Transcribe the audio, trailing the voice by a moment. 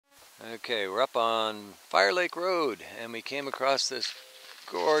Okay, we're up on Firelake Road and we came across this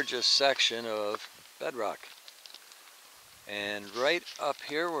gorgeous section of bedrock. And right up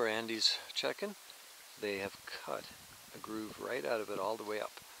here where Andy's checking, they have cut a groove right out of it all the way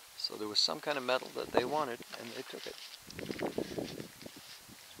up. So there was some kind of metal that they wanted and they took it.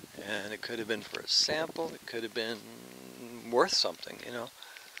 And it could have been for a sample, it could have been worth something, you know.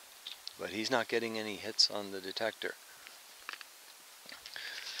 But he's not getting any hits on the detector.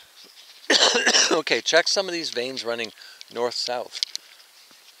 Okay, check some of these veins running north-south.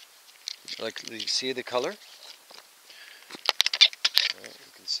 Like, you see the color? Right,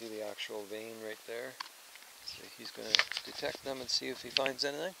 you can see the actual vein right there. So he's going to detect them and see if he finds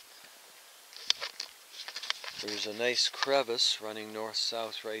anything. There's a nice crevice running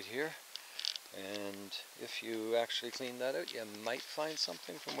north-south right here. And if you actually clean that out, you might find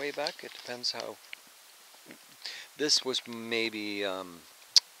something from way back. It depends how. This was maybe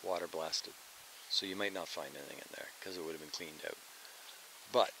water blasted. So you might not find anything in there because it would have been cleaned out.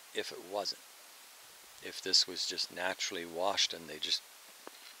 But if it wasn't, if this was just naturally washed and they just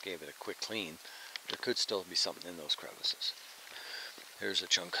gave it a quick clean, there could still be something in those crevices. Here's a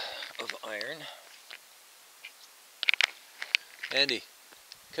chunk of iron. Andy,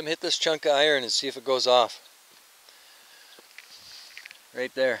 come hit this chunk of iron and see if it goes off.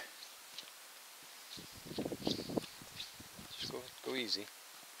 Right there. Just go easy.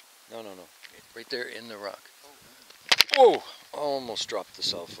 No. Right there in the rock. Whoa! Almost dropped the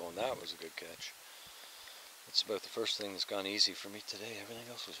cell phone. That was a good catch. That's about the first thing that's gone easy for me today. Everything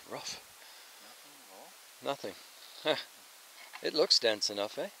else was rough. Nothing. Huh. It looks dense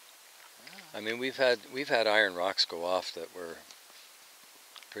enough, eh? Yeah. I mean, we've had iron rocks go off that were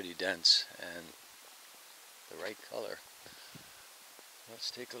pretty dense and the right color.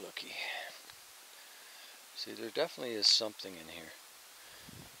 Let's take a looky. See, there definitely is something in here.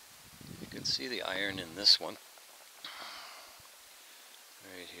 You can see the iron in this one.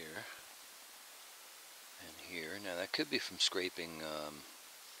 Right here. And here. Now that could be from scraping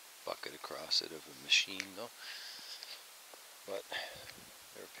bucket across it of a machine though. But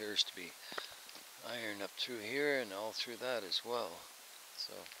there appears to be iron up through here and all through that as well.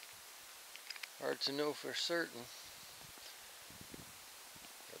 So hard to know for certain.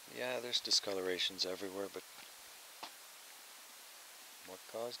 But yeah, there's discolorations everywhere, but what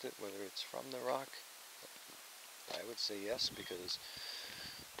caused it, whether it's from the rock, I would say yes, because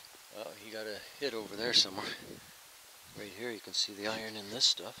he got a hit over there somewhere. Right here you can see the iron in this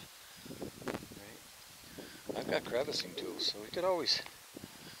stuff. Right. I've got crevicing tools, so we could always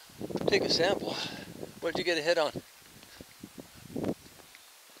take a sample. What did you get a hit on?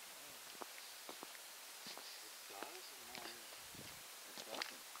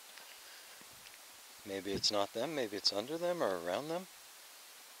 Maybe it's not them, maybe it's under them or around them.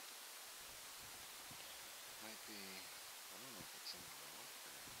 Might be, I don't know if it's in the rock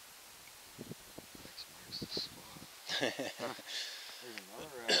or X marks the spot. There's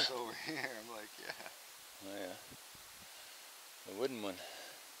another axe over here, I'm like, yeah. Oh yeah. The wooden one.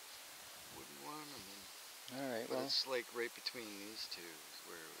 Wooden one, and then, alright, but well. it's like right between these two is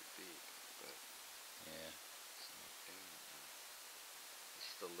where it would be. But yeah. It's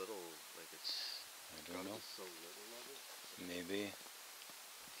just a little, like it's, I don't know. so little of it. Maybe.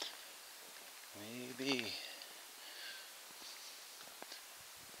 Maybe.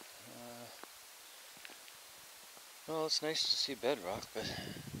 Well, it's nice to see bedrock, but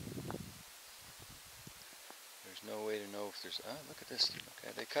there's no way to know if there's... Ah, look at this.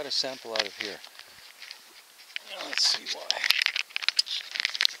 Okay, they cut a sample out of here. Now let's see why.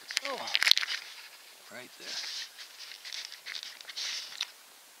 Oh, right there.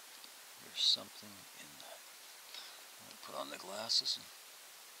 There's something in that. I'll put on the glasses and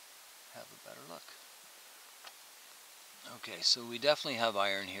have a better look. Okay, so we definitely have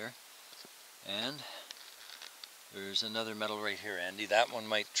iron here. And there's another metal right here, Andy. That one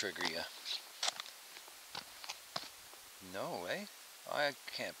might trigger you. No, eh? I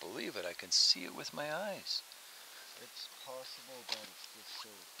can't believe it. I can see it with my eyes. It's possible that it's just so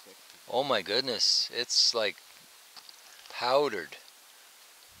thick. Oh my goodness. It's like powdered.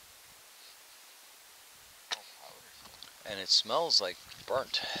 And it smells like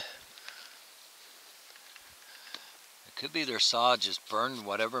burnt. It could be their saw just burned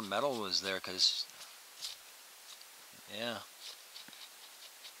whatever metal was there, because yeah,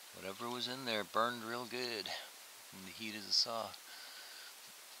 whatever was in there burned real good in the heat of the saw.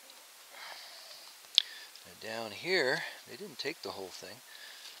 And down here, they didn't take the whole thing.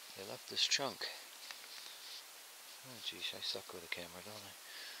 They left this chunk. Oh geez, I suck with a camera, don't I?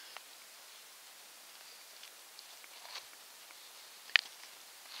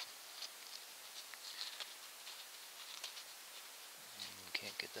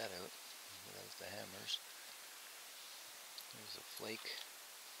 get that out. Without the hammers. There's a flake.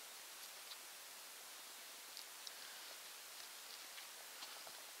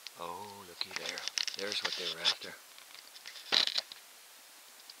 Oh, looky there. There's what they were after.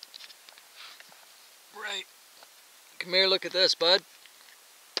 Right. Come here, look at this, bud.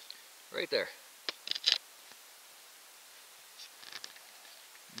 Right there.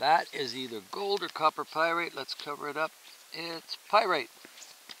 That is either gold or copper pyrite. Let's cover it up. It's pyrite.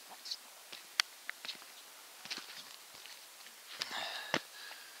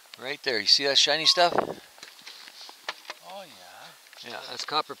 Right there. You see that shiny stuff? Oh yeah. Yeah, that's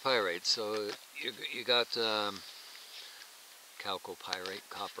copper pyrite. So you got chalcopyrite,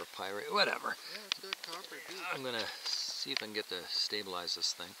 copper pyrite, whatever. Yeah, it's got copper too. I'm gonna see if I can get to stabilize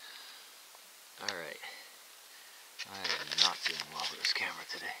this thing. All right. I am not doing well with this camera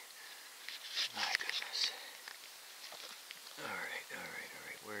today. My goodness. All right.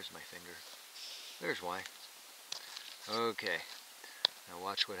 Where's my finger? There's why. Okay. Now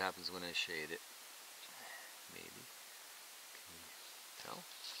watch what happens when I shade it. Maybe. Can you tell?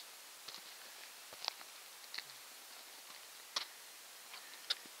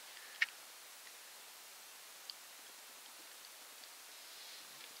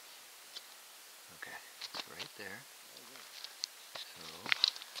 Okay, it's right there. So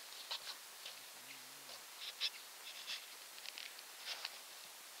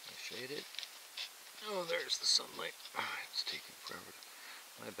I shade it. Oh, there's the sunlight. Oh, it's taking forever.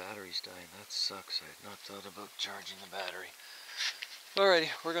 My battery's dying. That sucks. I had not thought about charging the battery. Alrighty,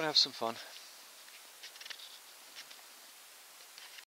 we're gonna have some fun.